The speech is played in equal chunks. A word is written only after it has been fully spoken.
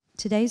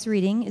Today's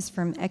reading is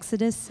from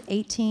Exodus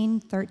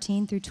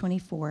 18:13 through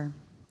 24.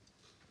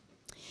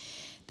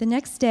 The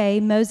next day,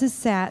 Moses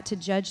sat to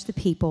judge the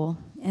people,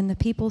 and the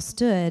people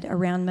stood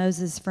around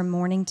Moses from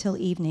morning till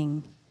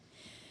evening.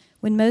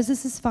 When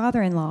Moses'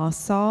 father-in-law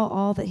saw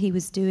all that he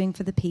was doing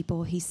for the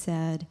people, he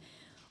said,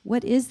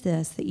 "What is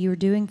this that you are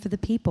doing for the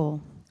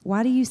people?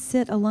 Why do you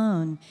sit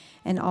alone,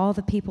 and all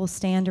the people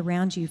stand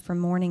around you from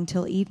morning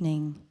till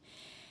evening?"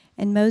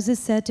 And Moses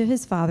said to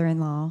his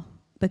father-in-law,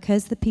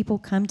 "Because the people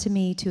come to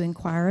me to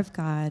inquire of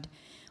God.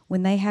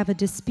 When they have a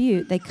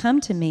dispute, they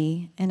come to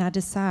me, and I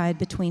decide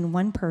between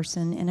one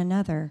person and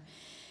another,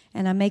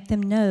 and I make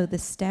them know the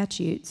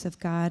statutes of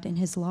God and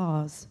his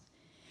laws."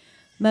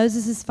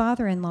 Moses'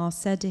 father-in-law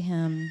said to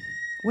him,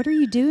 What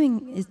you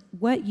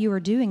are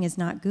doing is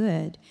not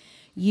good.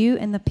 You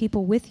and the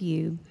people with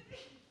you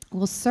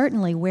will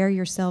certainly wear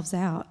yourselves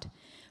out,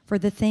 for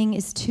the thing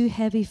is too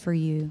heavy for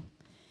you.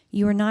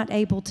 You are not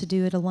able to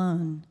do it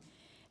alone.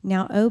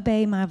 Now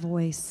obey my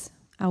voice.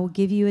 I will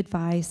give you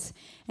advice,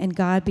 and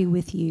God be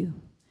with you.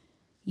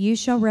 You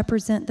shall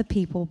represent the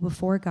people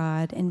before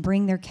God and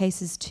bring their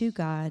cases to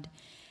God,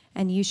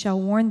 and you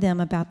shall warn them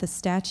about the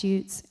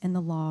statutes and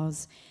the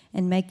laws,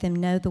 and make them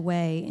know the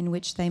way in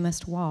which they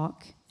must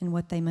walk and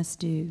what they must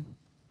do.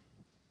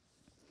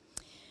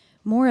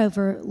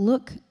 Moreover,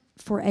 look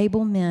for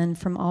able men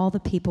from all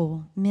the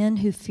people, men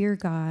who fear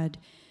God,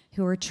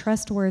 who are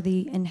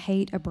trustworthy and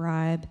hate a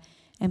bribe,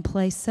 and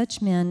place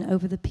such men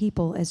over the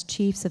people as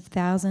chiefs of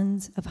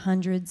thousands, of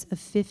hundreds, of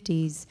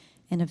fifties,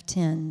 and of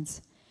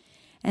tens.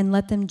 And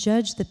let them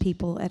judge the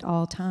people at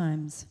all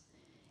times.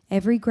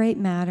 Every great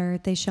matter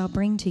they shall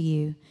bring to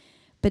you,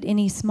 but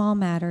any small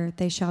matter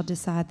they shall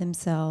decide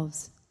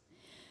themselves.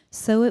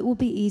 So it will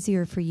be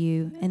easier for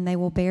you, and they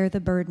will bear the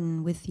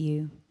burden with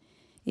you.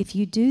 If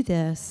you do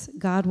this,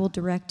 God will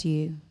direct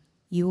you.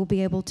 You will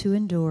be able to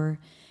endure,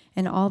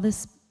 and all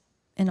this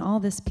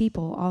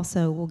people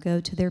also will go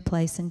to their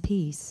place in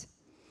peace.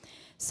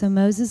 So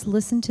Moses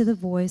listened to the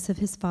voice of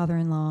his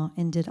father-in-law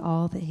and did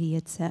all that he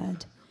had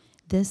said.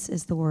 This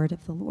is the word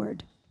of the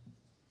Lord.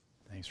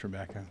 Thanks,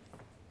 Rebecca.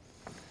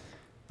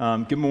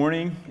 Good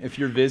morning. If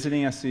you're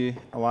visiting, I see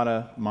a lot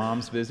of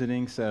moms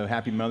visiting, so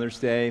happy Mother's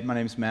Day. My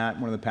name's Matt,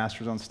 one of the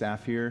pastors on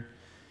staff here,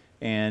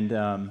 and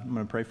I'm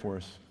going to pray for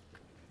us.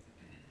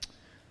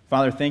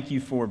 Father, thank you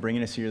for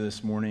bringing us here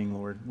this morning,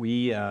 Lord.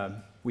 We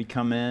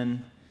come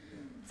in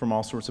from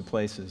all sorts of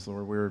places,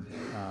 Lord. We're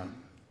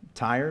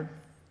tired,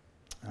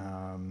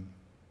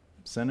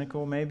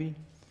 cynical maybe,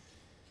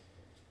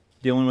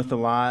 dealing with a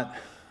lot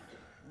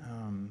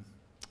on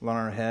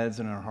our heads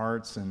and our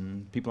hearts,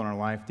 and people in our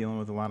life dealing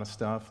with a lot of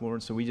stuff,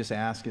 Lord. So we just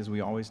ask, as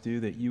we always do,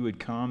 that you would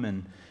come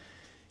and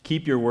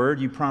keep your word.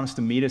 You promised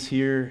to meet us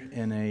here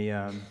in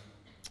a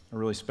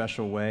really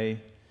special way,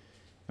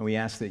 and we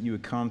ask that you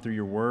would come through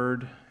your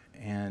word,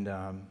 and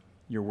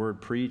your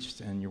word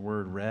preached, and your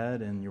word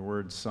read, and your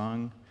word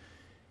sung,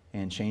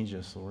 and change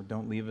us, Lord.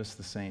 Don't leave us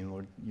the same,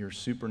 Lord. Your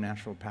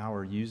supernatural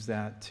power, use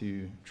that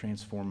to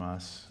transform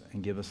us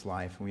and give us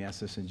life. And we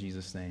ask this in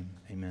Jesus' name.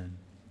 Amen.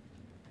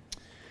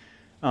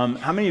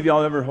 How many of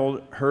y'all ever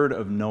heard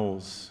of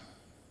NOLS,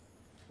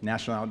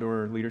 National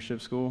Outdoor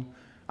Leadership School?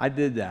 I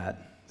did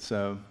that,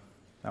 so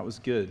that was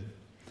good.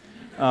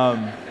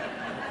 On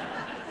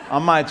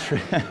my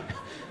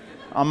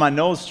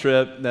NOLS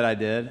trip that I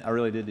did, I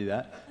really did do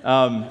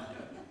that.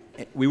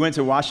 We went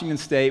to Washington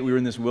State. We were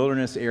in this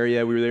wilderness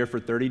area. We were there for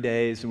 30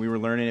 days, and we were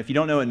learning. If you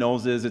don't know what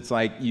NOLS is, it's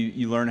like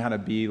you learn how to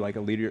be like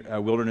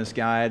a wilderness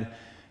guide.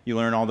 You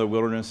learn all the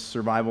wilderness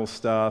survival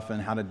stuff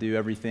and how to do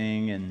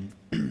everything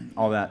and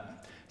all that.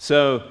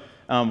 So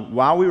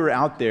while we were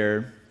out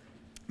there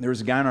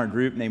was a guy in our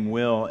group named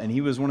Will, and he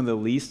was one of the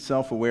least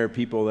self-aware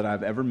people that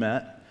I've ever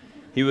met.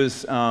 He was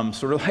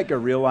sort of like a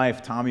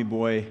real-life Tommy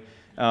boy,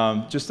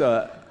 just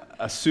a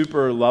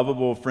super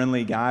lovable,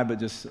 friendly guy, but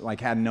just like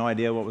had no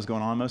idea what was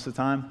going on most of the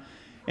time.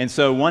 And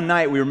so one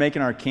night we were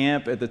making our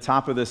camp at the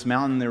top of this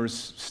mountain. There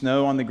was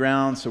snow on the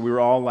ground, so we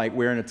were all like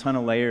wearing a ton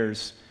of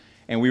layers,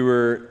 and we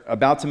were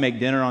about to make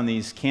dinner on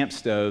these camp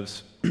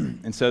stoves.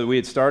 And so we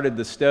had started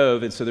the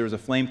stove, and so there was a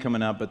flame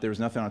coming up, but there was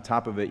nothing on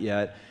top of it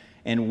yet.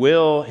 And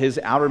Will, his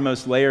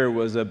outermost layer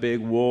was a big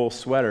wool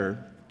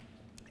sweater.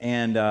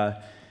 And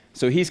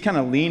so he's kind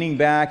of leaning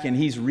back, and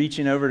he's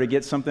reaching over to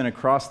get something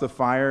across the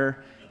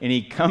fire. And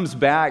he comes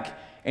back,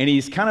 and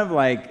he's kind of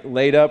like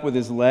laid up with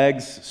his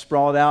legs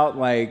sprawled out,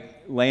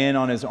 like laying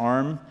on his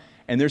arm.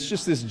 And there's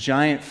just this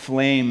giant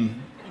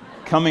flame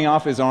coming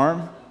off his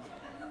arm.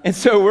 And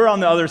so we're on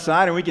the other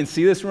side, and we can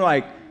see this. And we're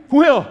like,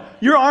 Will,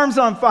 your arm's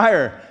on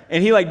fire.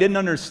 And he like didn't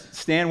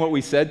understand what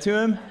we said to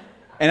him.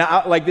 And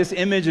like this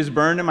image is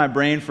burned in my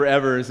brain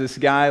forever. Is this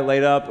guy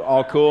laid up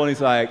all cool, and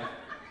he's like,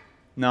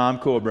 "No, I'm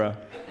cool, bro,"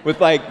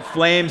 with like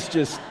flames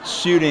just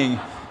shooting.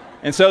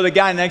 And so the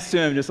guy next to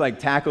him just like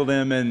tackled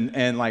him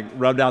and like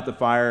rubbed out the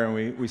fire,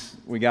 and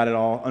we got it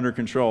all under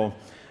control.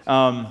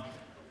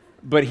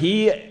 But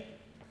he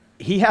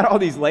had all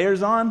these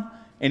layers on,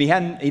 and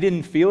he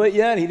didn't feel it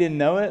yet. He didn't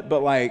know it,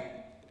 but like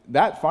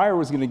that fire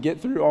was going to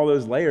get through all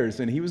those layers,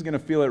 and he was going to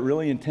feel it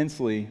really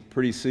intensely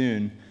pretty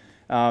soon.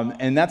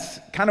 And that's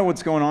kind of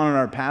what's going on in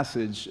our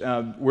passage.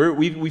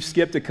 We've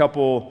skipped a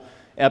couple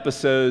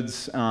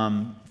episodes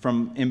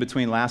from in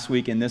between last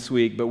week and this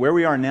week, but where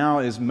we are now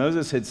is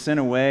Moses had sent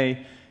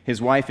away his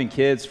wife and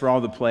kids for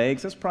all the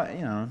plagues. That's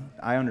probably,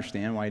 I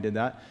understand why he did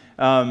that.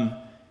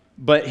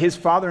 But his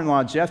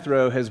father-in-law,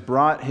 Jethro, has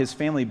brought his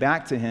family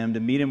back to him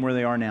to meet him where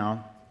they are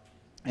now.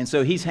 And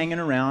so he's hanging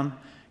around,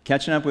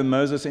 catching up with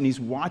Moses, and he's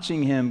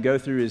watching him go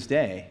through his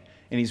day.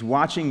 And he's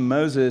watching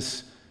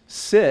Moses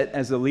sit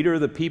as the leader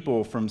of the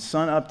people from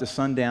sun up to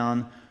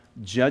sundown,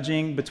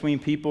 judging between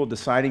people,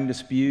 deciding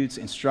disputes,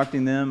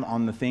 instructing them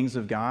on the things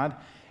of God.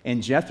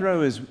 And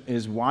Jethro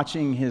is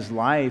watching his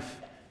life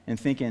and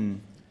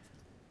thinking,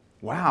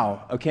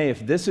 wow, okay,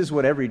 if this is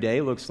what every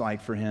day looks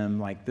like for him,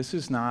 like this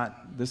is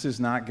not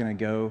going to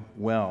go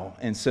well.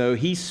 And so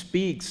he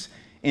speaks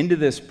into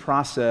this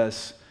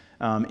process,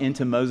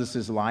 into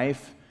Moses'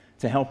 life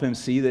to help him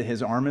see that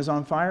his arm is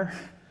on fire.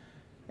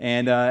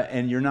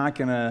 And you're not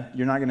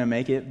gonna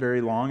make it very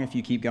long if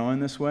you keep going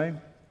this way.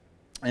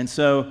 And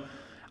so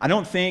I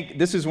don't think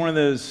this is one of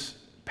those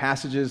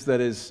passages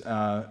that is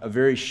a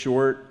very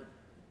short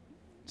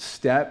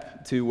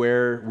step to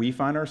where we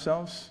find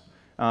ourselves.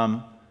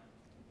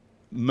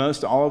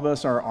 Most all of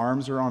us, our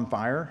arms are on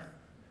fire,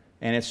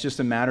 and it's just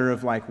a matter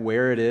of like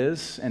where it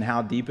is and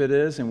how deep it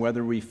is and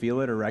whether we feel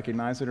it or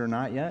recognize it or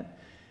not yet.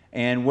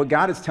 And what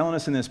God is telling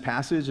us in this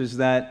passage is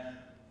that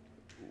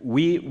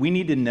we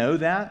need to know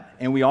that,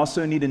 and we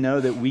also need to know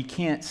that we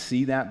can't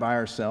see that by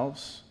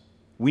ourselves.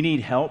 We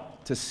need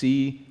help to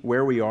see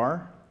where we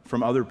are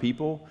from other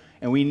people,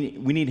 and we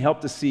need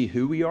help to see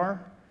who we are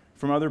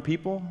from other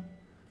people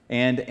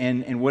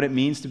and what it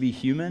means to be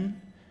human.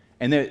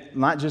 And that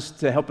not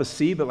just to help us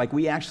see, but like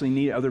we actually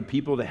need other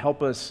people to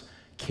help us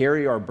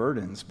carry our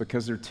burdens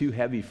because they're too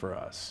heavy for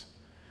us.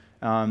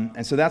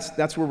 And so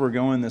that's where we're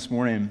going this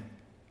morning.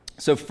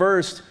 So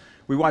first,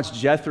 we watch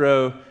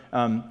Jethro.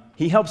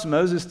 He helps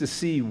Moses to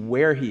see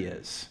where he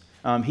is.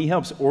 He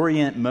helps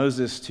orient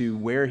Moses to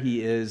where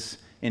he is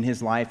in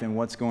his life and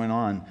what's going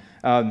on.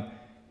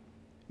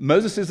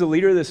 Moses is the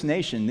leader of this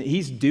nation.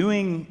 He's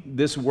doing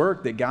this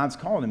work that God's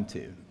called him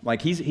to.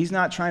 Like he's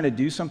not trying to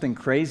do something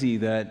crazy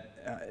that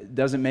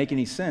doesn't make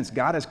any sense.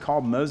 God has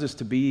called Moses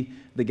to be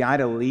the guy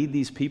to lead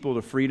these people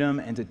to freedom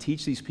and to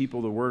teach these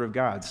people the word of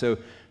God. So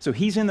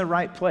he's in the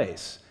right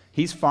place.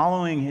 He's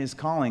following his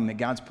calling that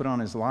God's put on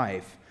his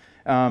life.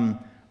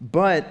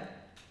 But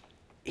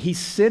he's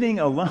sitting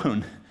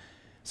alone.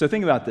 So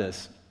think about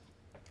this.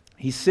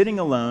 He's sitting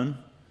alone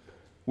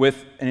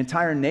with an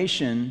entire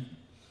nation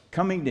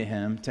coming to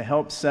him to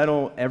help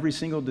settle every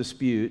single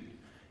dispute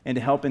and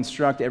to help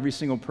instruct every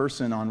single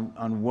person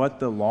on what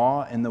the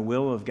law and the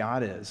will of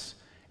God is.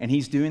 And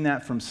he's doing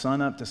that from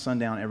sun up to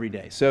sundown every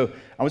day. So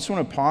I just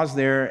want to pause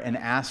there and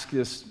ask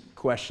this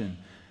question.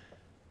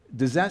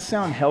 Does that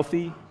sound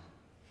healthy?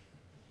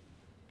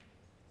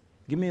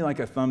 Give me like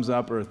a thumbs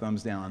up or a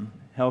thumbs down.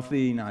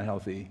 Healthy, not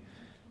healthy.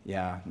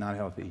 Yeah, not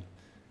healthy.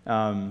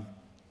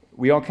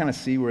 We all kind of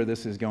see where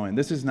this is going.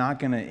 This is not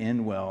going to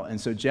end well. And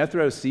so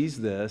Jethro sees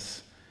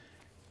this,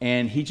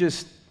 and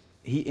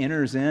he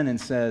enters in and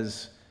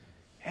says,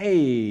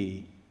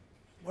 hey,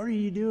 what are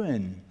you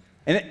doing?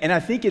 And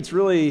I think it's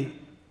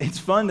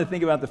fun to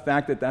think about the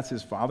fact that that's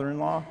his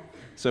father-in-law.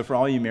 So for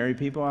all you married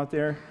people out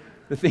there,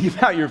 to think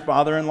about your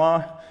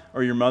father-in-law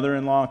or your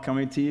mother-in-law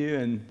coming to you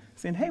and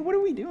saying, hey, what are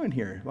we doing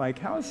here? Like,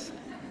 how's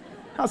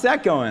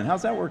that going?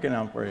 How's that working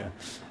out for you?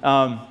 But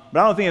I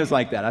don't think it was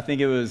like that. I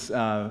think it was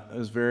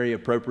very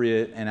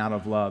appropriate and out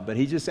of love. But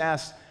he just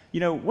asked,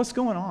 what's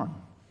going on?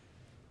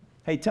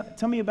 Hey,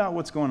 tell me about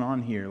what's going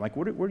on here. Like,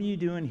 what are you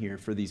doing here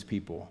for these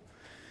people?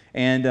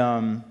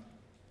 And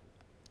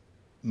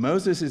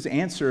Moses'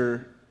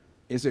 answer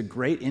is a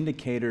great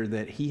indicator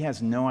that he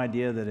has no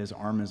idea that his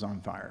arm is on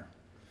fire.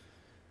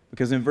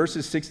 Because in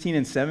verses 16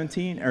 and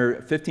 17,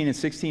 or 15 and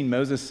 16,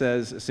 Moses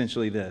says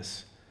essentially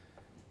this: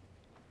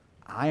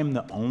 I am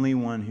the only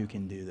one who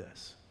can do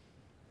this.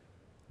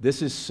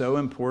 This is so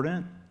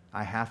important.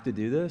 I have to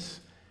do this.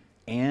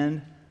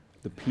 And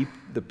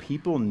the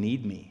people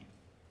need me.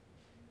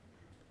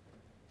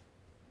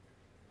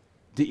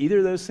 Do either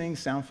of those things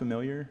sound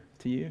familiar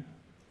to you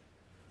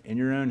in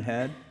your own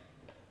head?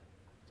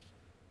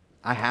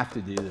 I have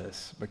to do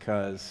this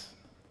because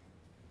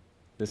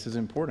this is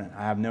important.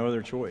 I have no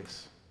other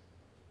choice.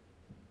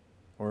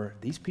 Or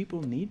these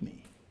people need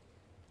me.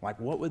 Like,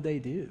 what would they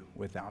do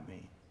without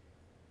me?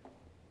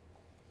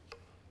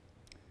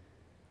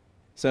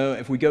 So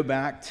if we go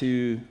back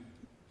to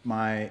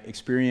my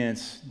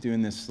experience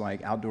doing this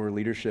like outdoor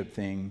leadership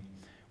thing,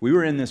 we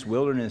were in this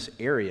wilderness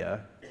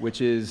area,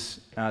 which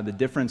is the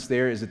difference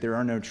there is that there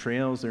are no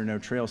trails, there are no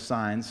trail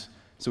signs.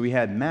 So we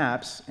had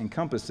maps and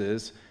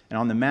compasses, and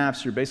on the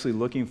maps you're basically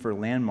looking for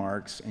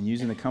landmarks and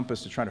using the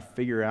compass to try to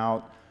figure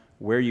out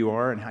where you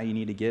are and how you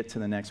need to get to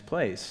the next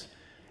place.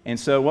 And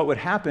so what would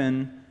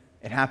happen,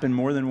 it happened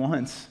more than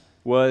once,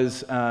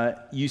 was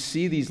you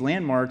see these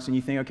landmarks and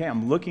you think, okay,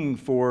 I'm looking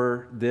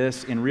for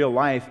this in real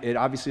life. It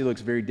obviously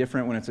looks very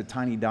different when it's a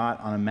tiny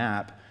dot on a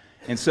map.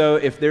 And so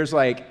if there's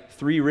like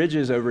 3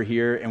 ridges over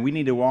here, and we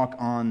need to walk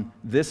on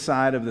this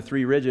side of the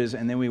 3 ridges,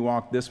 and then we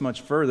walk this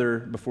much further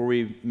before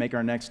we make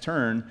our next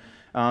turn.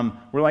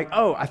 We're like,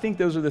 oh, I think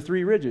those are the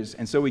 3 ridges.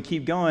 And so we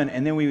keep going,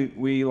 and then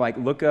we like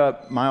look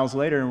up miles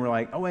later, and we're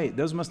like, oh, wait,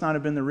 those must not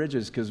have been the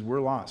ridges because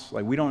we're lost.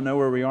 Like, we don't know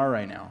where we are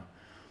right now.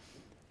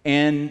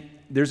 And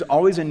there's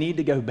always a need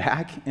to go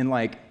back and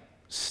like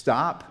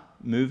stop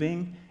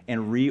moving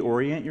and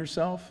reorient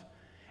yourself.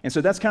 And so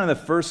that's kind of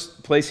the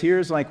first place here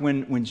is like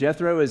when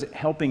Jethro is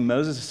helping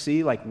Moses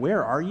see, like,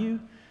 where are you?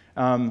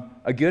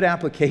 A good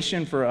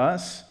application for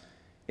us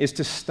is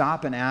to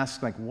stop and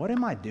ask, like, what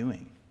am I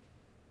doing?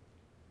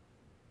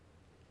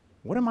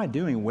 What am I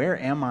doing? Where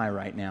am I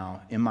right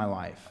now in my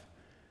life?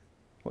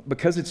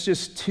 Because it's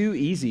just too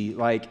easy.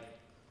 Like,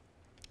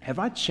 have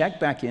I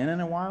checked back in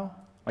a while?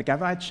 Like,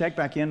 have I checked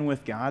back in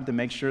with God to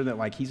make sure that,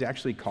 like, he's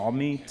actually called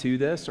me to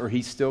this, or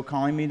he's still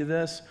calling me to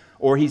this,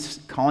 or he's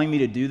calling me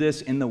to do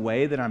this in the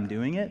way that I'm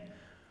doing it?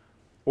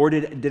 Or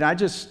did I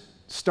just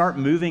start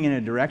moving in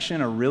a direction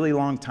a really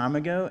long time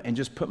ago and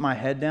just put my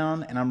head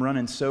down and I'm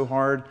running so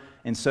hard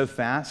and so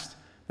fast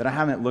that I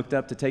haven't looked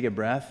up to take a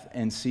breath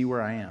and see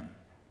where I am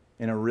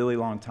in a really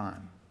long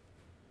time?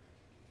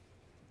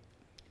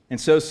 And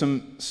so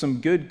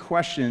some good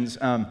questions.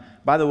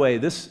 By the way,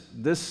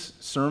 this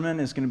sermon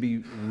is going to be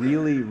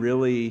really,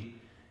 really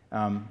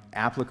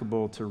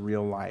applicable to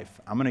real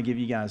life. I'm going to give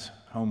you guys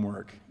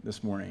homework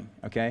this morning,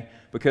 okay?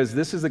 Because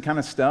this is the kind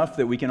of stuff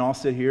that we can all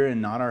sit here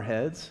and nod our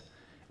heads,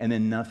 and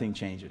then nothing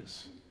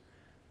changes.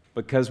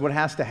 Because what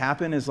has to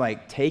happen is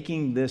like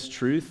taking this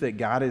truth that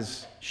God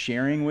is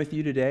sharing with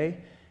you today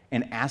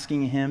and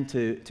asking him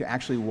to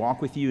actually walk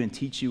with you and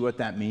teach you what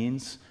that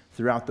means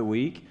throughout the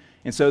week.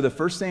 And so the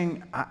first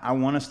thing I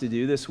want us to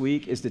do this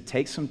week is to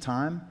take some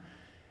time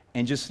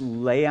and just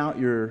lay out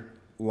your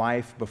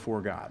life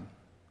before God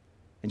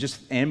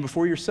and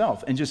before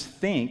yourself, and just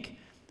think,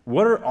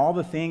 what are all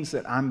the things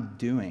that I'm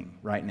doing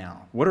right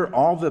now? What are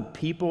all the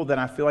people that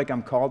I feel like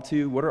I'm called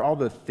to? What are all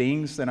the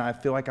things that I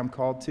feel like I'm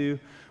called to?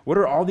 What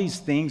are all these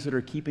things that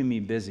are keeping me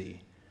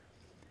busy?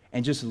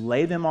 And just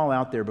lay them all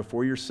out there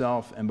before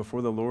yourself and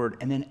before the Lord,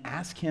 and then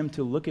ask him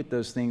to look at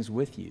those things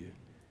with you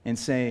and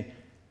say,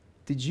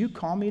 did you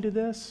call me to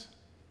this?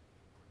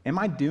 Am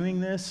I doing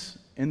this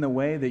in the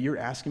way that you're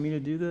asking me to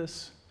do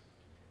this?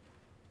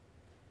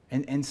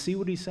 And see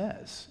what he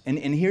says. And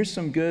here's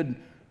some good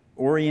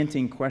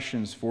orienting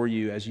questions for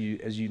you as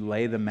you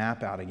lay the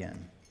map out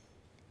again.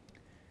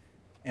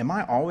 Am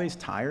I always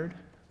tired?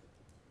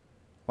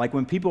 Like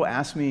when people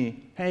ask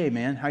me, hey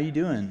man, how you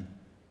doing?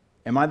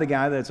 Am I the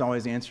guy that's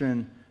always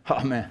answering,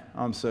 oh man,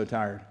 I'm so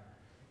tired?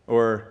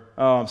 Or,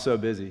 oh, I'm so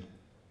busy?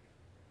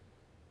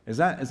 Is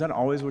that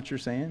always what you're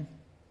saying?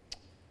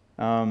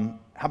 How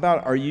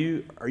about, are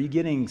you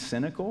getting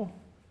cynical?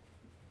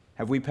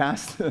 Have we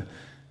passed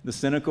the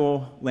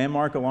cynical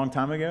landmark a long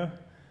time ago?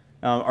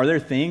 Are there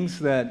things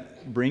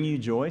that bring you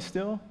joy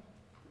still?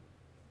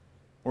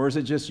 Or is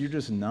it just, you're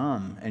just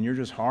numb and you're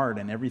just hard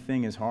and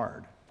everything is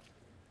hard?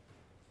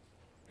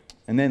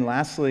 And then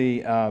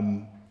lastly,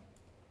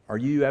 are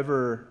you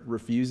ever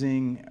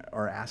refusing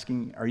or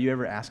asking, are you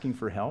ever asking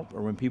for help?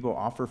 Or when people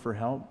offer for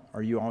help,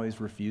 are you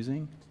always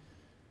refusing?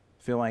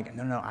 Feel like,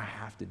 no, I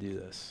have to do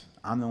this.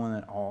 I'm the one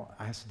that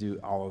has to do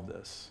all of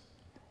this.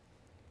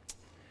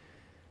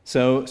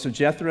 So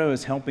Jethro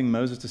is helping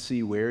Moses to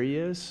see where he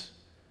is,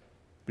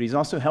 but he's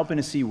also helping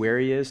to see where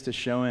he is to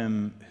show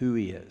him who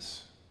he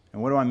is.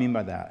 And what do I mean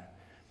by that?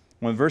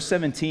 Well, in verse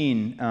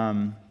 17,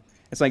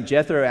 it's like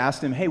Jethro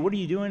asked him, hey, what are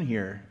you doing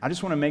here? I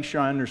just want to make sure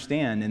I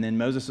understand. And then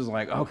Moses is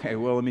like, okay,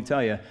 well, let me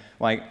tell you.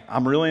 Like,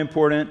 I'm really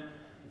important.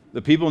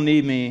 The people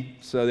need me,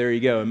 so there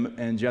you go.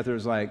 And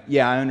Jethro's like,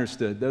 yeah, I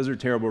understood. Those are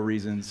terrible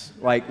reasons.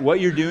 Like, what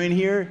you're doing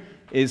here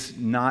is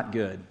not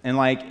good. And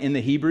like in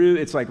the Hebrew,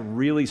 it's like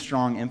really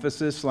strong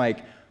emphasis.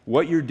 Like,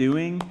 what you're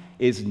doing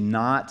is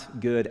not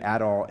good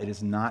at all. It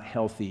is not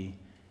healthy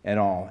at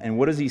all. And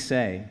what does he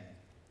say?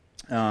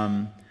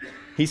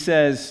 He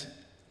says,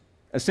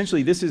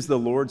 essentially, this is the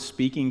Lord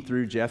speaking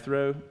through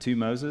Jethro to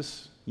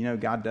Moses. You know,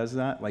 God does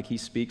that. Like, he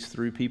speaks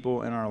through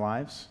people in our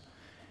lives.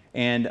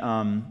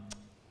 And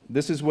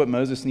this is what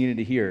Moses needed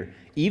to hear.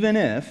 Even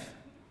if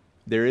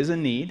there is a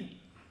need,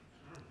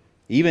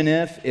 even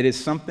if it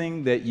is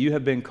something that you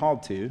have been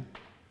called to,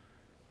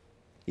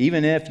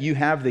 even if you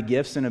have the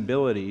gifts and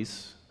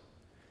abilities,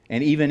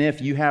 and even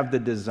if you have the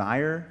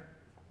desire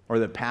or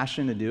the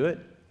passion to do it,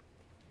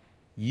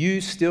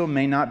 you still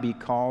may not be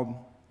called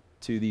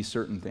to these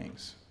certain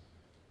things.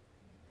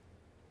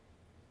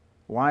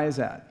 Why is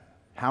that?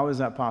 How is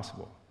that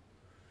possible?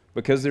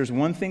 Because there's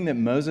one thing that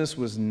Moses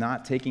was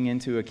not taking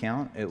into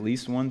account, at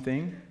least one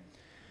thing,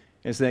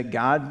 is that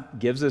God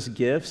gives us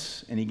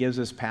gifts, and he gives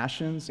us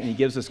passions, and he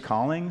gives us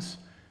callings,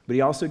 but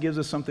he also gives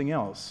us something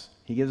else.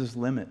 He gives us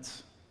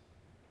limits.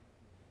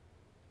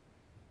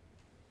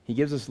 He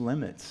gives us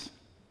limits.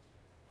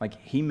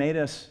 Like, he made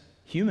us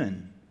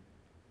human.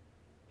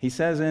 He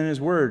says in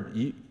his word,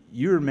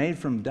 you are made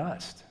from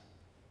dust.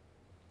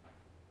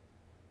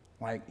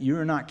 Like, you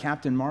are not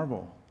Captain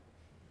Marvel.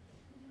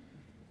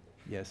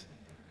 Yes.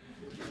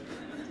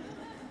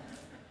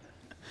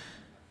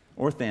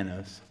 or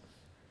Thanos.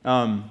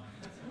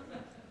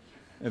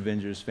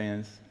 Avengers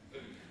fans.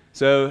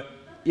 So,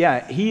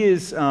 yeah, he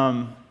is,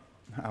 I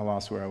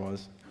lost where I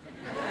was.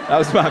 That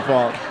was my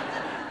fault.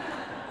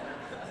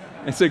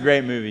 It's a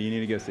great movie. You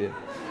need to go see it.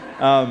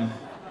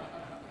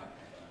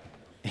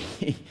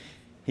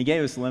 He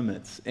gave us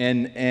limits,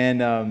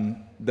 and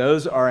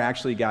those are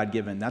actually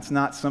God-given. That's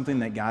not something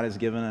that God has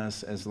given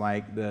us as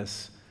like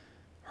this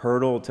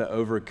hurdle to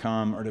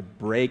overcome or to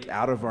break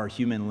out of our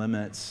human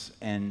limits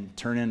and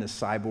turn into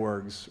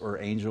cyborgs or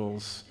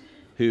angels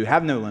who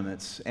have no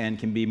limits and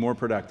can be more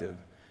productive.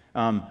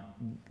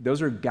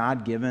 Those are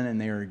God-given, and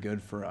they are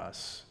good for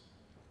us.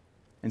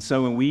 And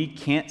so when we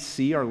can't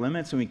see our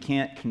limits and we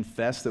can't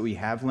confess that we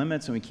have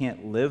limits and we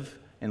can't live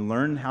and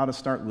learn how to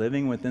start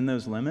living within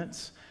those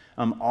limits,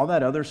 all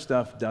that other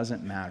stuff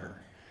doesn't matter.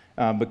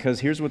 Because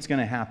here's what's going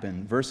to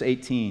happen. Verse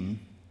 18,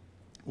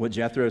 what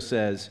Jethro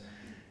says,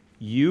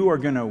 you are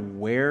going to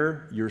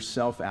wear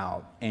yourself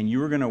out, and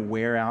you are going to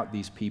wear out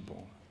these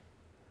people.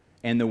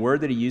 And the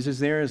word that he uses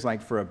there is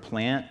like for a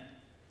plant,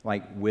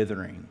 like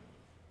withering.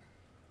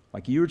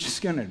 Like you're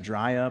just going to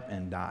dry up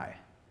and die.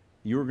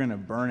 You're going to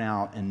burn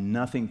out, and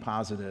nothing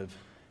positive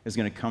is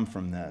going to come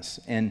from this.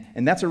 And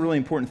that's a really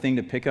important thing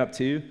to pick up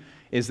too,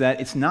 is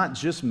that it's not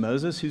just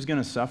Moses who's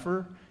going to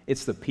suffer,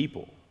 it's the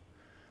people.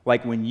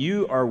 Like when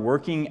you are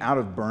working out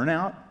of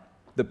burnout,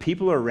 the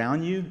people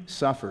around you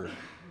suffer.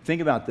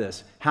 Think about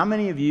this. How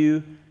many of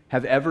you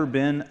have ever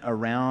been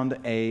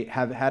around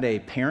have had a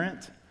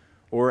parent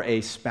or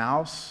a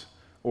spouse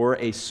or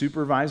a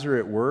supervisor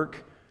at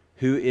work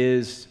who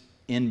is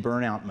in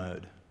burnout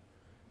mode?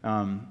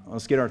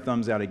 Let's get our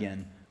thumbs out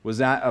again. Was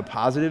that a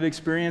positive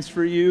experience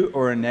for you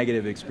or a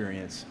negative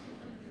experience?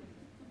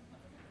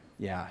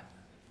 Yeah,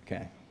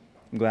 okay.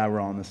 I'm glad we're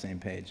all on the same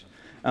page.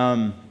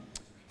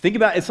 Think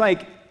about, it's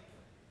like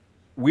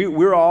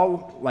we're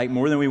all, like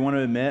more than we want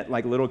to admit,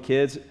 like little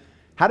kids.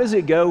 How does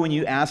it go when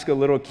you ask a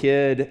little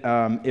kid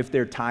if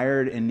they're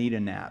tired and need a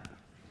nap?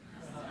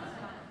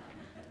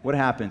 What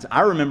happens?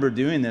 I remember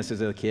doing this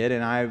as a kid,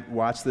 and I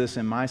watched this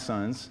in my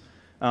sons.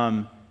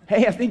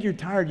 Hey, I think you're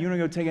tired. You want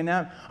to go take a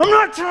nap? I'm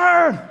not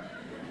tired.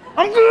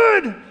 I'm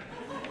good.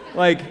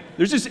 Like,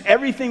 there's just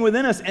everything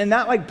within us, and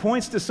that like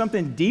points to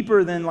something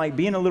deeper than like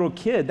being a little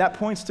kid. That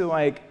points to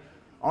like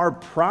our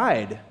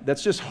pride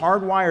that's just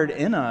hardwired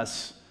in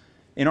us,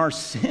 in our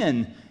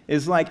sin,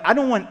 is like, I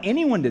don't want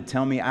anyone to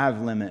tell me I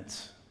have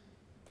limits.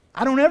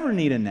 I don't ever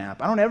need a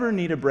nap. I don't ever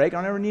need a break. I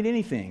don't ever need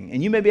anything.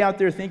 And you may be out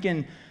there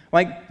thinking,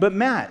 like, but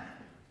Matt,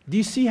 do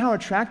you see how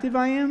attractive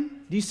I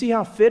am? Do you see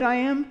how fit I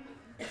am?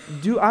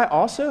 Do I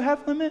also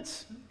have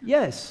limits?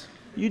 Yes,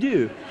 you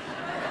do.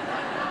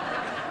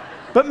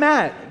 But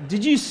Matt,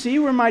 did you see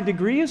where my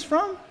degree is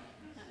from?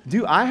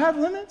 Do I have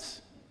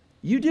limits?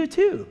 You do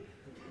too.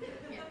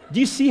 Do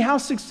you see how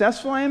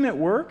successful I am at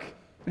work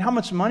and how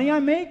much money I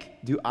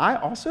make? Do I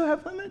also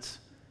have limits?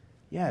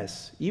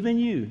 Yes, even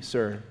you,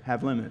 sir,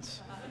 have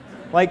limits.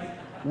 Like,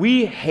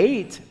 we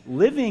hate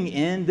living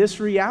in this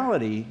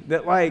reality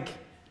that, like,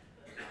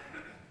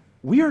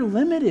 we are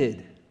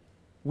limited.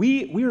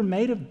 We are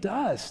made of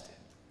dust.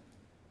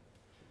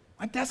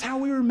 Like, that's how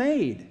we were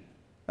made.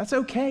 That's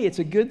okay. It's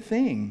a good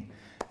thing.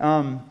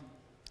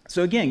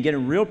 So again,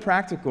 getting real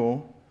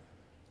practical,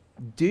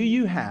 do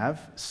you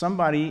have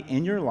somebody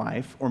in your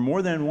life, or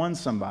more than one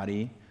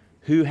somebody,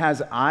 who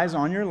has eyes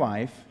on your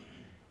life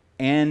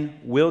and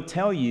will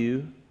tell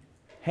you,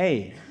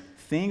 hey,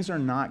 things are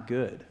not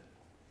good.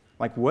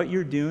 Like, what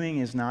you're doing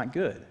is not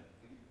good.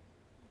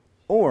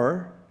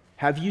 Or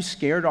have you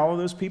scared all of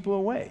those people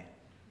away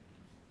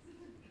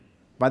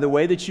by the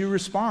way that you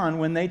respond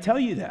when they tell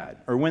you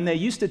that, or when they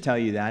used to tell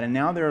you that, and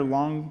now they're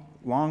long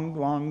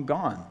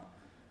gone?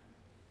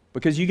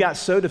 Because you got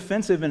so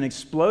defensive and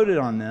exploded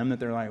on them that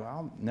they're like,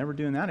 well, I'm never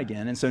doing that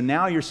again. And so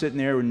now you're sitting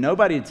there with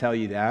nobody to tell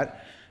you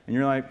that, and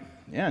you're like,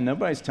 yeah,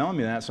 nobody's telling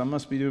me that, so I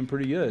must be doing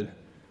pretty good.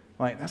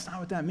 Like, that's not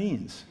what that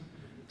means.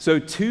 So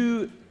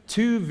two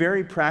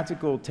very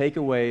practical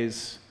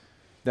takeaways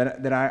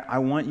that I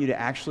want you to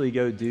actually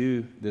go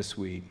do this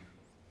week.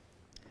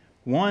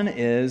 One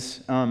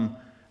is, I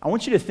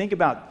want you to think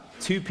about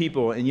two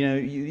people, and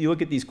you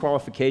look at these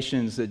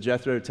qualifications that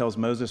Jethro tells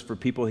Moses for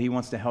people he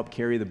wants to help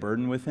carry the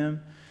burden with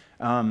him.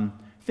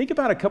 Think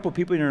about a couple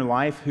people in your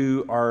life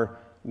who are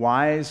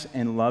wise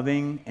and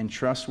loving and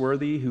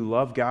trustworthy, who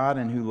love God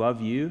and who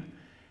love you,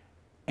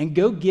 and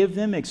go give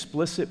them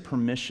explicit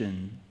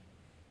permission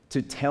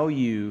to tell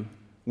you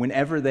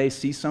whenever they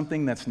see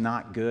something that's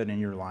not good in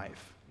your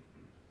life.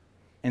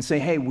 And say,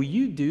 hey, will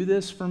you do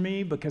this for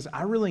me? Because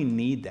I really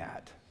need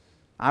that.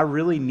 I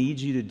really need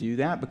you to do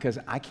that because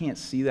I can't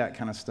see that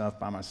kind of stuff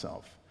by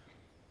myself.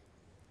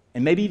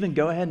 And maybe even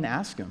go ahead and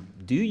ask them,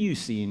 do you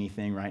see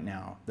anything right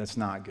now that's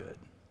not good?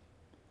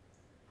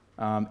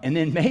 And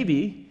then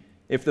maybe,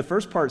 if the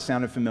first part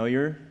sounded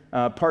familiar,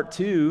 part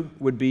two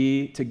would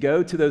be to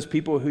go to those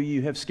people who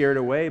you have scared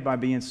away by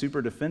being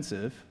super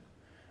defensive.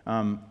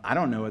 I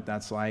don't know what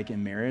that's like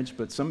in marriage,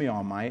 but some of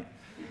y'all might.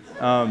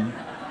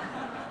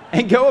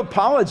 And go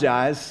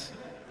apologize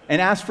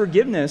and ask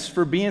forgiveness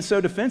for being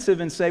so defensive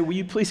and say, will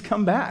you please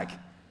come back?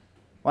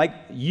 Like,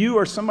 you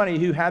are somebody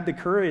who had the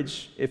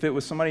courage, if it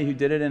was somebody who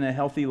did it in a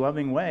healthy,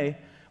 loving way,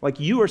 like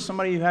you are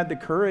somebody who had the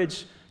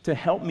courage to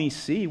help me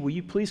see, will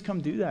you please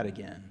come do that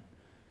again?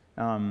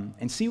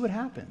 And see what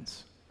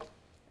happens.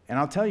 And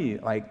I'll tell you,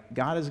 like,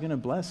 God is going to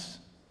bless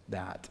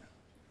that.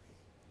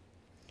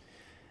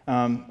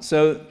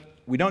 So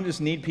we don't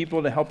just need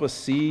people to help us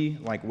see,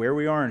 like, where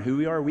we are and who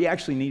we are. We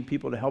actually need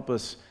people to help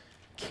us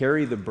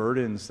carry the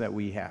burdens that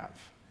we have.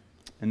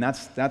 And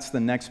that's the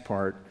next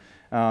part.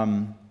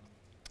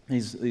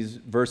 These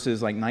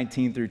verses like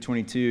 19 through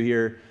 22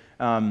 here,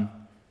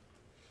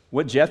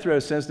 what Jethro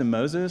says to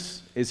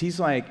Moses is he's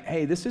like,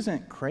 hey, this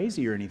isn't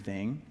crazy or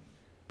anything,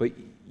 but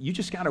you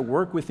just got to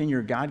work within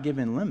your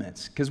God-given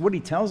limits. Because what he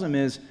tells him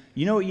is,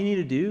 you know what you need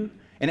to do?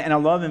 And I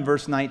love in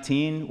verse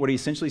 19, what he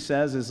essentially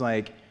says is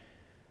like,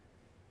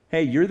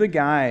 hey, you're the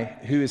guy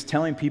who is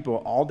telling people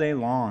all day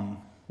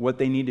long what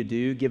they need to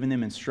do, giving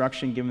them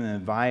instruction, giving them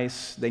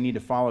advice, they need to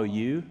follow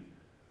you.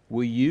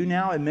 Will you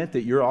now admit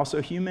that you're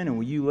also human, and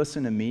will you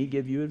listen to me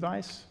give you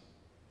advice?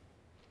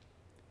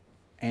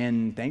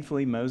 And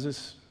thankfully,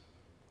 Moses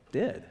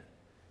did.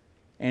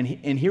 And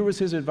here was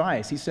his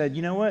advice. He said,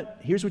 you know what?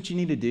 Here's what you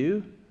need to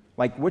do.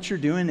 Like, what you're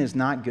doing is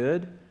not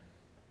good.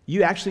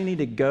 You actually need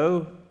to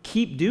go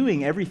keep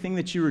doing everything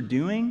that you were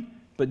doing,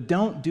 but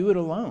don't do it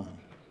alone.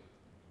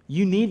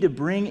 You need to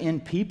bring in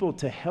people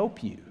to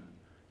help you.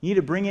 You need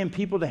to bring in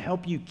people to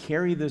help you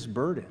carry this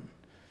burden.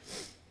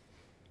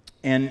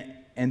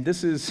 And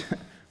this is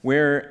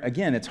where,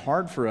 again, it's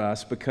hard for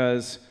us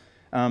because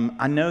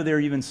I know there are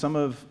even some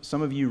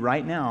of you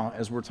right now,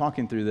 as we're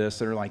talking through this,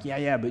 that are like,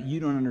 yeah, but you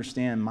don't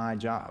understand my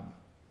job.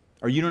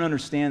 Or you don't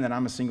understand that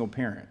I'm a single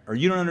parent. Or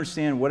you don't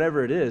understand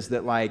whatever it is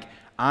that, like,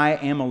 I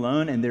am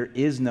alone and there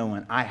is no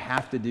one. I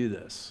have to do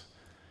this.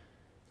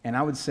 And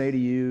I would say to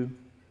you,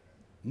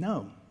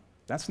 no,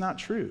 that's not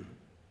true.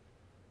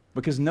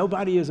 Because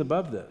nobody is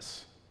above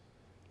this.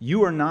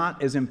 You are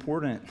not as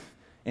important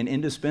and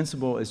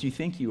indispensable as you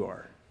think you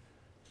are.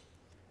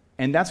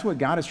 And that's what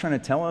God is trying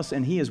to tell us,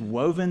 and he has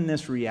woven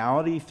this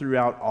reality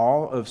throughout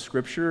all of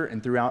Scripture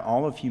and throughout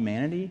all of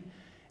humanity,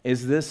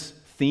 is this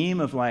theme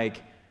of,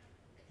 like,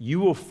 you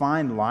will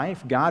find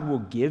life, God will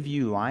give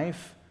you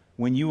life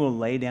when you will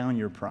lay down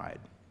your pride.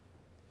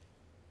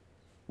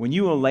 When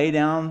you will lay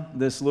down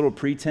this little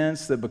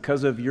pretense that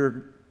because of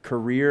your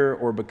career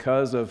or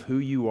because of who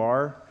you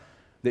are,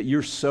 that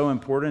you're so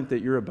important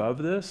that you're above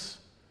this,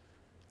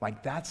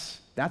 like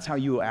that's how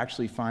you will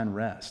actually find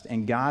rest.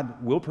 And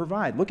God will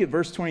provide. Look at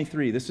verse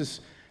 23. This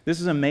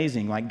is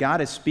amazing. Like,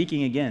 God is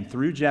speaking again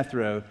through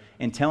Jethro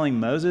and telling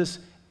Moses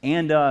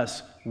and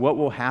us what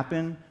will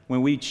happen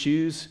when we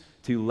choose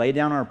to lay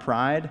down our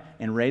pride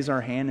and raise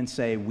our hand and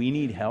say, we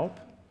need help.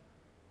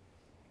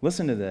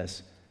 Listen to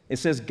this. It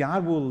says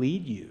God will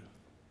lead you.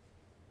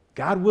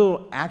 God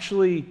will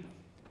actually,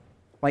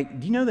 like,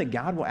 do you know that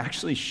God will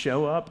actually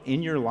show up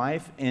in your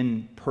life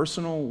in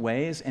personal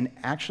ways and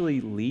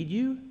actually lead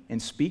you and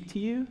speak to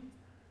you?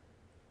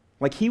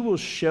 Like, he will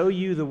show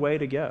you the way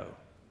to go.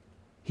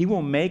 He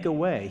will make a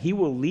way. He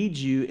will lead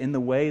you in the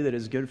way that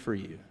is good for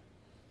you.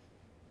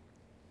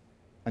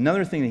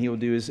 Another thing that he will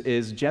do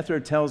is Jethro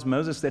tells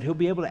Moses that he'll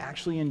be able to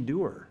actually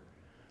endure.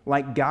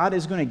 Like, God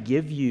is going to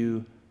give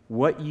you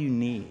what you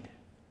need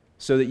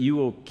so that you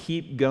will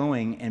keep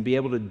going and be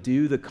able to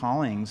do the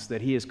callings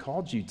that he has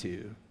called you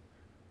to.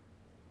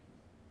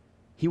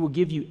 He will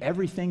give you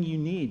everything you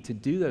need to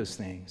do those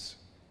things.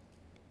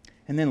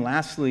 And then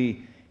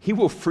lastly, he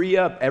will free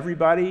up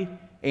everybody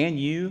and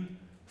you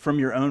from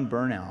your own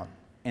burnout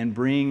and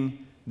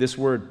bring this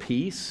word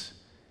peace.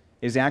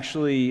 Is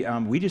actually,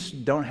 we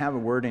just don't have a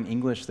word in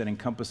English that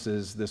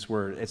encompasses this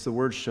word. It's the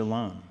word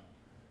shalom.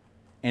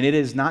 And it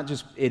is not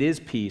just, it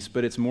is peace,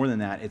 but it's more than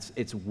that.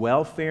 It's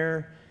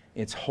welfare,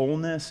 it's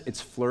wholeness,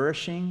 it's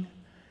flourishing.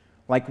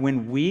 Like,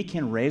 when we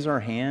can raise our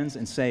hands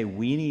and say,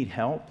 we need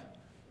help,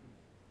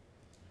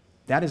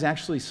 that is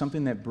actually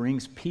something that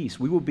brings peace.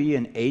 We will be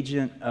an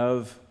agent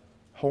of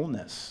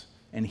wholeness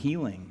and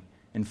healing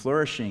and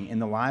flourishing in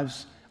the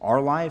lives,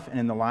 our life, and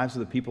in the lives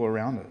of the people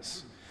around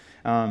us.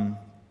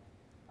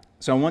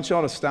 So I want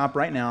y'all to stop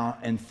right now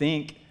and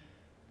think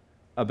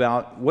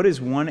about what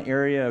is one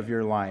area of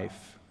your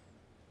life,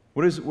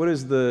 what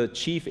is the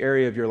chief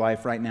area of your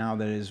life right now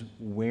that is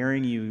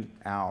wearing you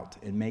out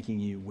and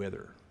making you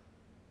wither?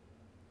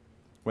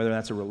 Whether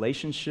that's a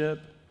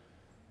relationship,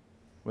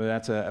 whether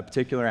that's a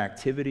particular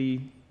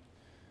activity,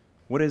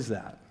 what is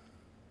that?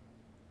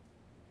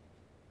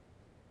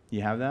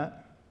 You have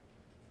that?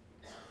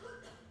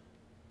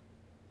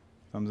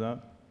 Thumbs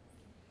up?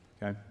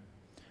 Okay.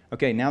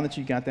 Okay, now that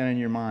you've got that in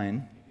your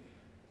mind,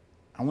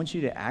 I want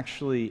you to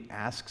actually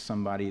ask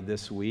somebody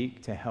this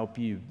week to help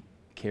you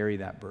carry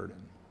that burden.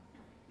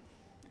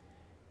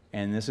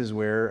 And this is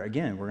where,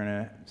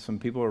 again, some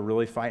people are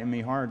really fighting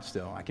me hard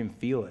still. I can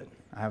feel it.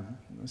 I have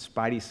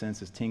spidey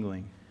sense is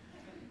tingling.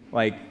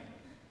 Like,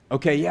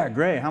 okay, yeah,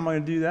 great. How am I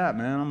going to do that,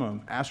 man? I'm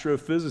an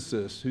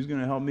astrophysicist. Who's going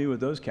to help me with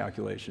those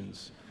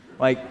calculations?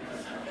 Like,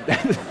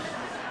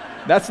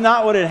 That's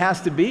not what it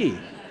has to be.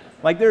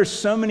 Like, there's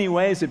so many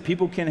ways that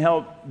people can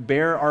help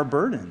bear our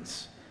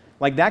burdens.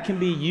 Like, that can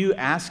be you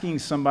asking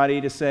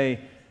somebody to say,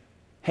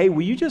 hey,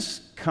 will you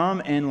just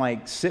come and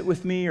like sit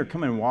with me or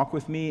come and walk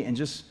with me and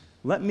just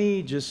let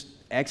me just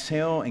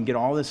exhale and get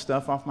all this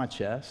stuff off my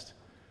chest?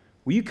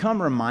 Will you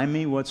come remind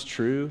me what's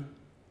true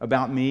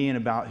about me and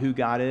about who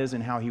God is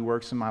and how he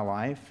works in my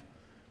life?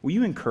 Will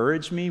you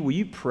encourage me? Will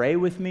you pray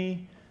with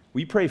me?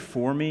 Will you pray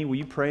for me? Will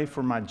you pray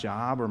for my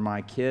job or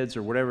my kids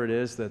or whatever it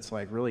is that's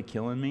like really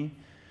killing me?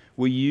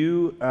 Will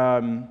you,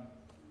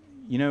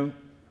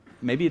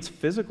 maybe it's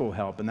physical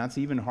help, and that's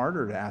even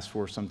harder to ask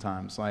for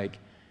sometimes. Like,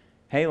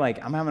 hey,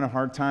 like, I'm having a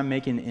hard time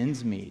making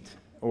ends meet.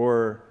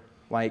 Or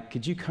like,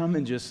 could you come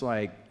and just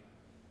like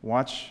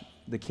watch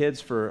the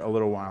kids for a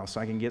little while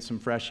so I can get some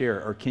fresh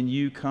air? Or can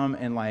you come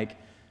and like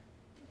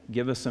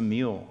give us a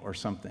meal or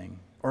something?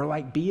 Or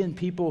like being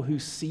people who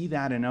see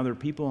that in other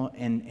people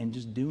and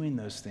just doing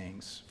those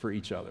things for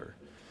each other.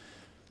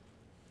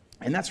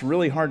 And that's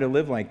really hard to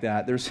live like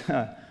that. There's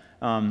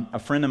a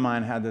friend of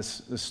mine had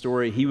this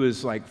story. He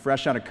was like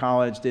fresh out of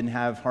college, didn't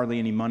have hardly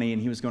any money,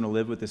 and he was going to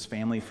live with his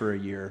family for a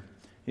year.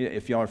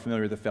 If y'all are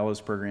familiar with the Fellows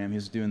Program, he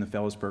was doing the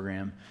Fellows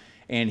Program.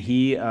 And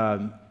he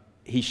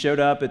showed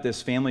up at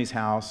this family's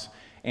house,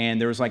 and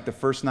there was like the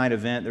first night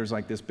event. There was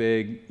like this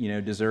big,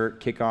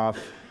 dessert kickoff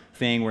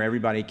thing where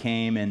everybody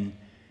came,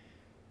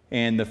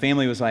 and the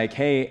family was like,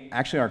 hey,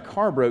 actually our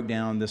car broke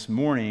down this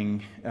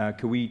morning.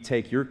 Could we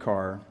take your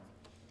car?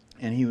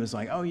 And he was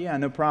like, oh yeah,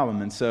 no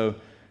problem. And so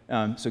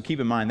keep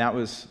in mind, that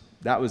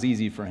was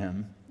easy for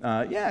him.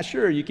 Yeah,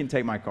 sure, you can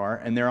take my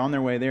car. And they're on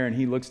their way there, and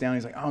he looks down,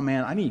 he's like, oh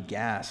man, I need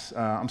gas.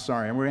 I'm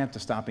sorry, and we're gonna have to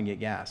stop and get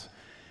gas.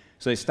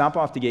 So they stop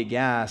off to get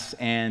gas,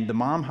 and the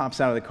mom hops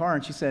out of the car,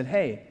 and she said,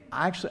 hey,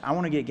 I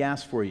want to get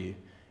gas for you.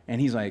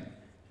 And he's like,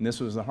 and this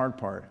was the hard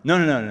part,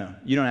 no,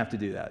 you don't have to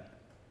do that.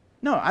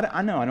 No,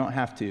 I know I don't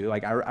have to.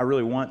 Like, I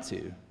really want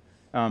to.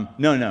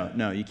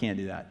 No, you can't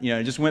do that.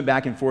 It just went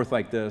back and forth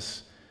like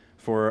this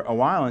for a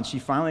while, and she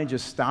finally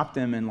just stopped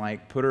him and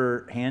like put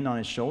her hand on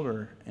his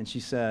shoulder, and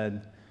she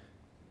said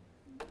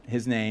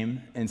his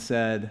name and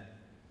said,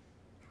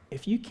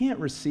 if you can't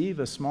receive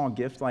a small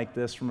gift like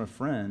this from a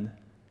friend,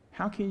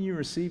 how can you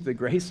receive the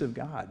grace of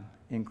God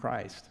in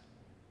Christ?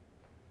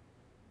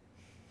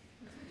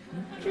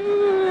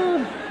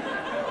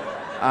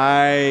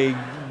 I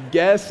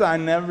guess I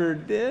never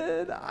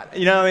did.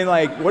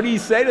 Like, what do you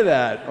say to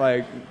that?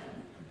 Like,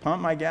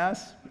 pump my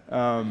gas?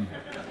 But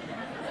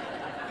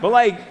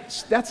like,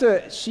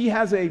 she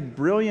has a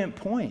brilliant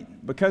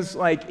point, because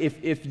like,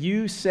 if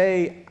you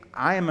say,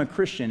 I am a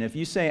Christian, if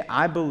you say,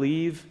 I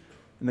believe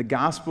in the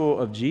gospel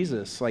of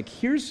Jesus, like,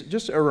 here's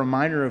just a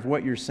reminder of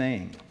what you're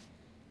saying.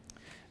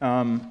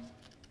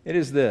 It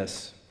is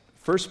this,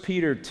 1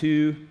 Peter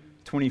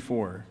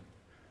 2:24.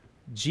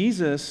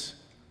 Jesus,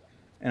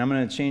 and I'm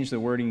going to change the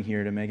wording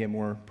here to make it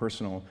more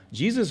personal.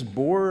 Jesus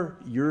bore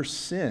your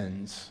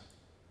sins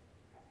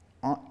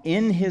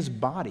in his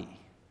body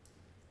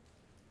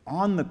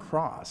on the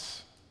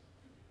cross,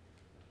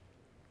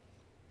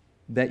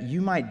 that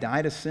you might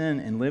die to sin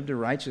and live to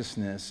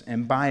righteousness,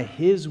 and by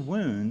his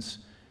wounds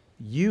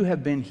you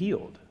have been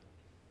healed.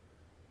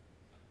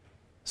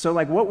 So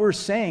like, what we're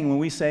saying when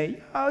we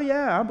say, oh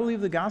yeah, I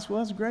believe the gospel,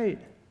 that's great.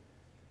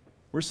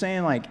 We're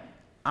saying like,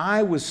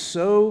 I was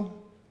so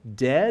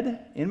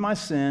dead in my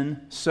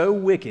sin, so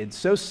wicked,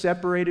 so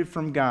separated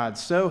from God,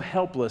 so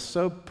helpless,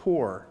 so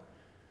poor,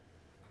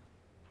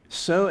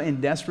 so in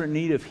desperate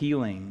need of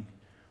healing,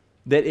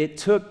 that it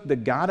took the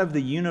God of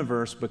the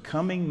universe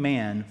becoming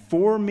man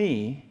for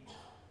me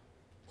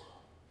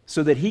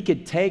so that he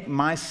could take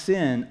my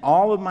sin,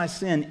 all of my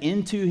sin,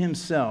 into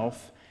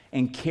himself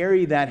and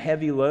carry that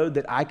heavy load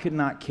that I could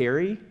not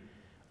carry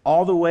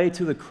all the way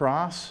to the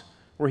cross,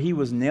 where he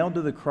was nailed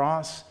to the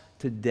cross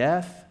to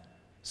death,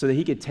 so that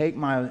he could take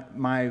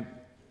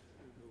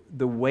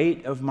the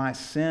weight of my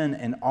sin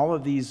and all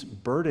of these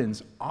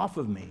burdens off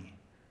of me.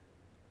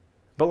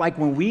 But like,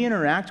 when we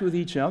interact with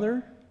each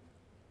other,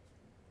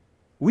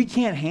 we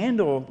can't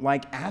handle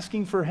like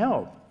asking for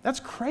help.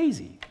 That's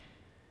crazy.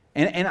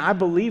 And I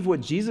believe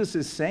what Jesus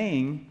is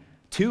saying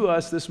to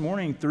us this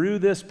morning through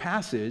this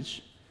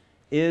passage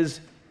is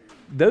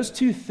those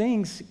two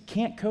things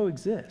can't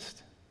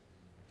coexist.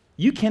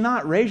 You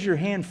cannot raise your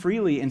hand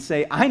freely and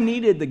say, I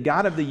needed the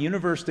God of the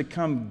universe to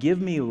come give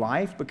me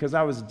life because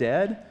I was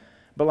dead,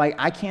 but like,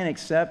 I can't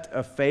accept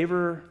a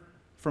favor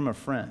from a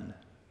friend.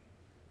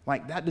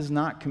 Like, that does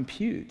not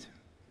compute.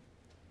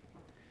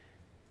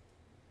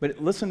 But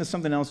listen to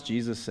something else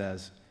Jesus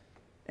says.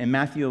 In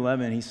Matthew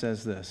 11, he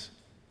says this.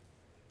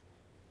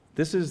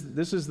 This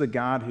is the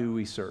God who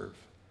we serve.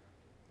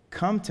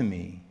 Come to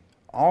me,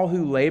 all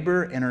who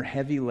labor and are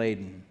heavy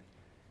laden,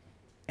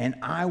 and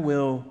I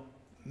will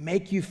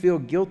make you feel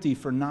guilty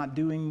for not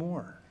doing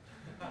more.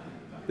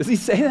 Does he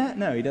say that?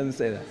 No, he doesn't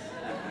say that.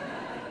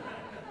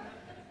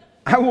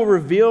 I will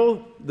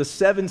reveal the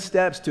 7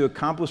 steps to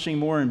accomplishing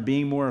more and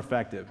being more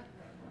effective.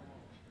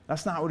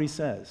 That's not what he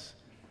says.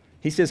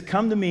 He says,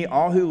 come to me,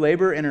 all who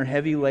labor and are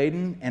heavy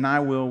laden, and I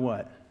will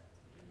what?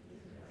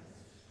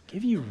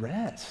 give you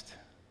rest.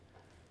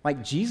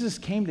 Like Jesus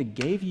came to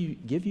give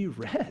you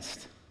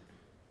rest.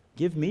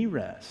 Give me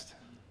rest.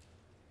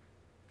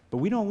 But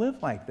we don't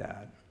live like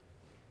that.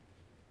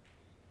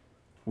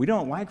 We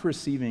don't like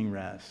receiving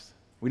rest.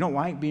 We don't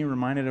like being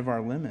reminded of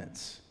our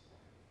limits.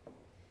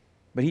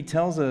 But he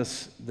tells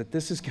us that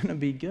this is going to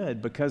be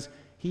good because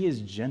he is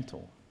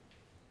gentle.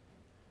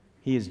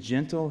 He is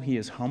gentle. He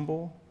is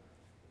humble.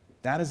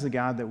 That is the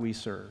God that we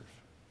serve.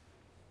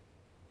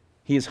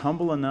 He is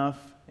humble enough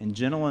and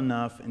gentle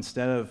enough,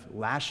 instead of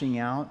lashing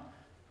out,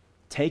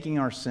 taking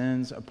our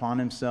sins upon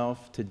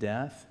himself to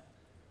death,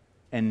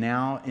 and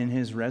now in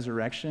his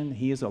resurrection,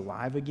 he is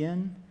alive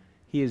again.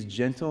 He is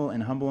gentle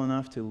and humble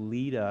enough to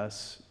lead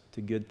us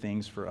to good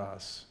things for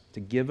us,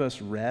 to give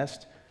us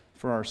rest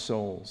for our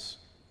souls.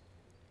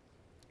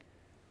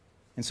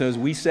 And so as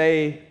we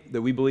say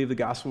that we believe the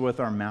gospel with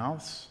our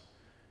mouths,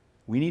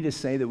 we need to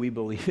say that we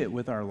believe it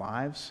with our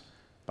lives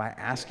by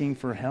asking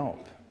for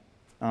help.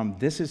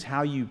 This is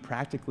how you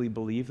practically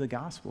believe the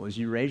gospel, is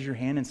you raise your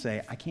hand and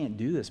say, I can't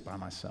do this by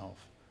myself.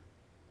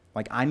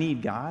 Like, I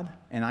need God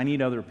and I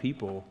need other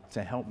people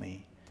to help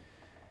me.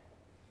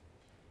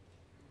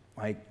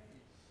 Like,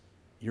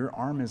 your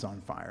arm is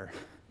on fire.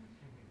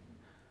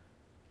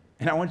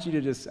 And I want you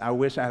to I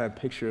wish I had a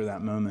picture of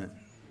that moment.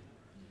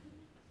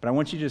 But I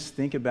want you to just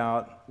think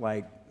about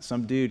like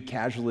some dude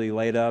casually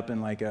laid up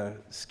in like a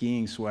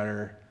skiing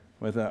sweater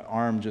with an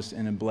arm just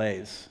in a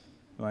blaze.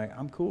 Like,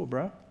 I'm cool,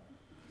 bro.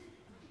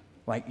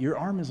 Like, your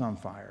arm is on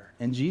fire,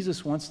 and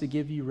Jesus wants to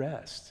give you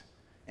rest.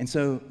 And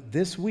so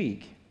this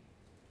week,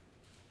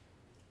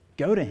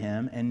 go to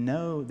him and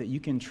know that you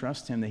can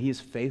trust him, that he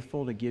is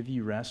faithful to give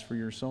you rest for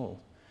your soul.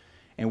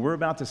 And we're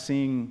about to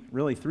sing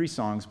really 3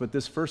 songs, but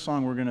this first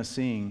song we're going to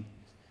sing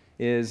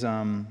is,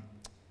 I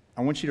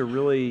want you to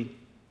really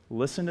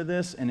listen to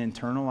this and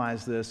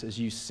internalize this as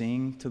you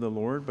sing to the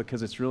Lord,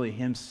 because it's really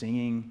him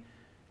singing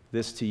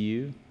this to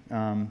you,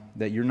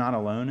 that you're not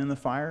alone in the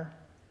fire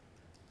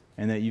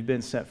and that you've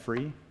been set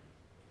free.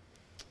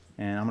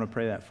 And I'm going to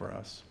pray that for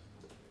us.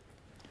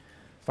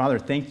 Father,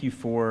 thank you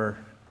for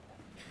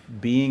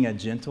being a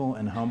gentle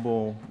and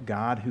humble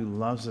God who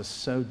loves us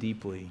so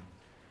deeply,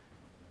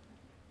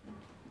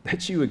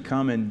 that you would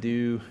come and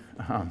do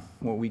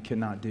what we could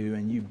not do,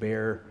 and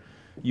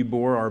you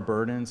bore our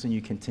burdens, and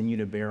you continue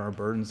to bear our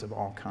burdens of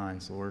all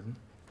kinds, Lord.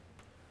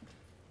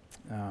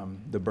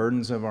 The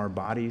burdens of our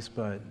bodies,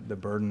 but the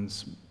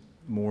burdens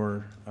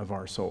more of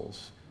our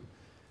souls.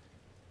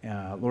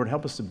 Lord,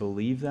 help us to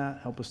believe that.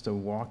 Help us to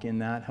walk in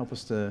that. Help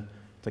us to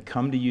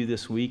come to you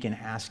this week and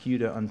ask you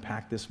to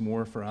unpack this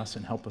more for us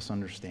and help us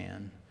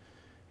understand.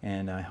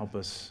 And help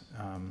us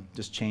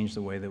just change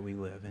the way that we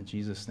live. In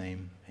Jesus'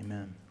 name,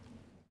 amen.